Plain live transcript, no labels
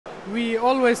we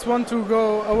always want to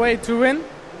go away to win,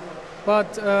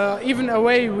 but even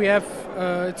away we have.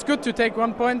 It's good to take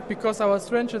 1 point because our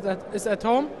strength is at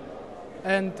home,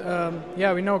 and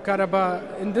we know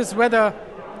Karabakh in this weather.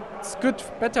 It's good,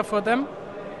 better for them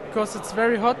because it's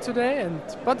very hot today,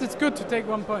 but it's good to take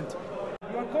 1 point.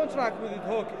 Your contract with the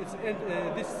Hawk is end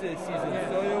this season,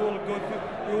 so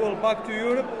you will back to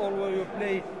Europe, or will you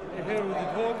play here with the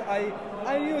Hawk?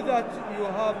 I knew that you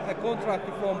have a contract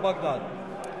from Baghdad.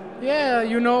 Yeah,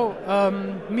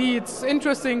 me, it's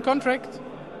interesting contract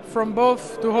from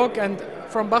both the Hawk and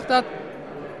from Baghdad.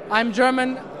 I'm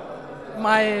German.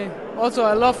 I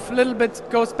love a little bit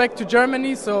goes back to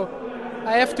Germany, so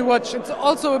I have to watch. It's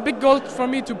also a big goal for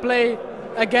me to play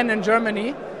again in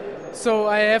Germany. So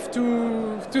I have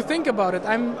to think about it.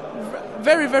 I'm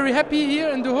very, very happy here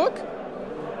in the Hook.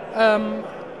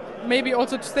 Maybe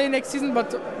also to stay next season,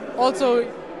 but also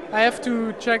I have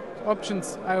to check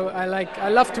options. I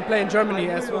love to play in Germany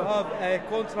as well. You have a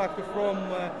contract from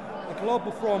a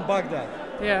club from Baghdad.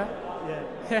 Yeah.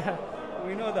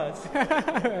 We know that.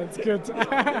 That's good.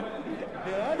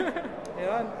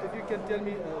 Heyran, if you can tell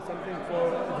me something for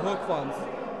the Hook fans.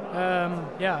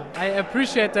 I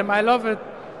appreciate them. I love it.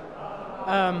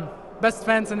 Best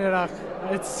fans in Iraq.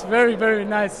 It's very, very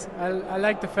nice. I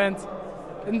like the fans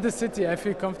in the city. I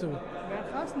feel comfortable.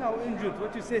 Merkhas now injured.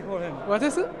 What do you say for him? What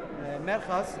is it?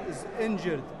 Merkhas is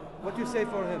injured. What do you say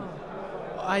for him?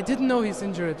 I didn't know he's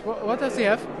injured. What does he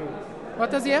have?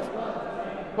 What does he have?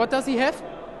 What does he have?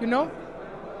 You know?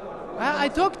 I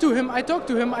talked to him. I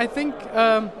think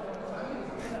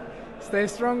stay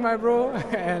strong, my bro.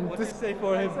 And what do you say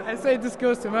for him? I say this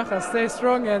goes to Merkhas. Stay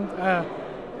strong, and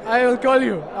I will call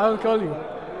you. Heyran, if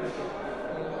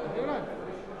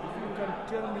you can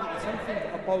tell me something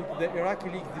about the Iraqi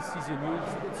league this season.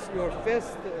 It's your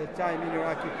first time in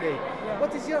Iraqi play. Yeah.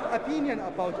 What is your opinion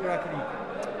about Iraqi league?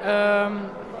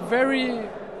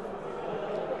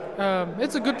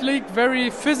 It's a good league. Very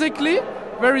physically,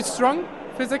 very strong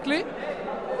physically,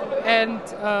 and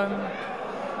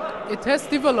it has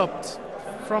developed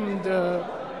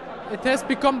it has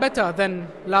become better than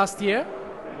last year.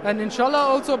 And inshallah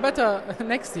also better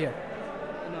next year.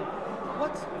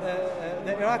 What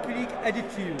the Iraqi league added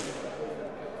to you?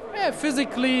 Yeah,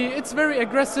 physically it's very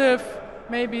aggressive.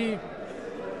 Maybe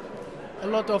a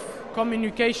lot of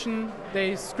communication.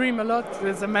 They scream a lot.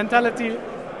 There's a mentality,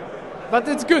 but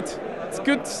it's good. It's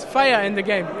good fire in the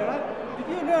game. Did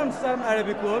you learn some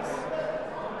Arabic words?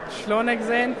 Shlonek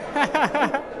zain.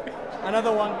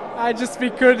 Another one. I just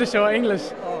speak Kurdish or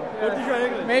English. Oh, Kurdish or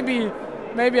English?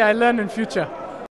 Maybe I learn in future.